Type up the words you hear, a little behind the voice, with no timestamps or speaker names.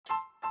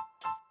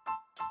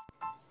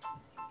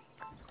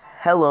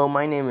Hello,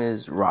 my name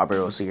is Robert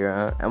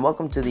Oseguera, and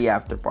welcome to the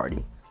After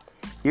Party.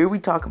 Here we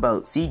talk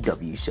about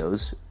CW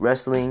shows,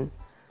 wrestling,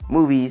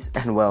 movies,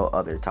 and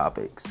other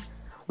topics.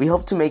 We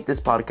hope to make this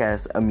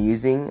podcast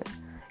amusing,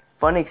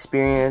 fun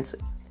experience,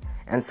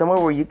 and somewhere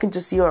where you can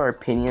just see our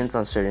opinions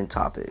on certain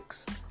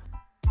topics.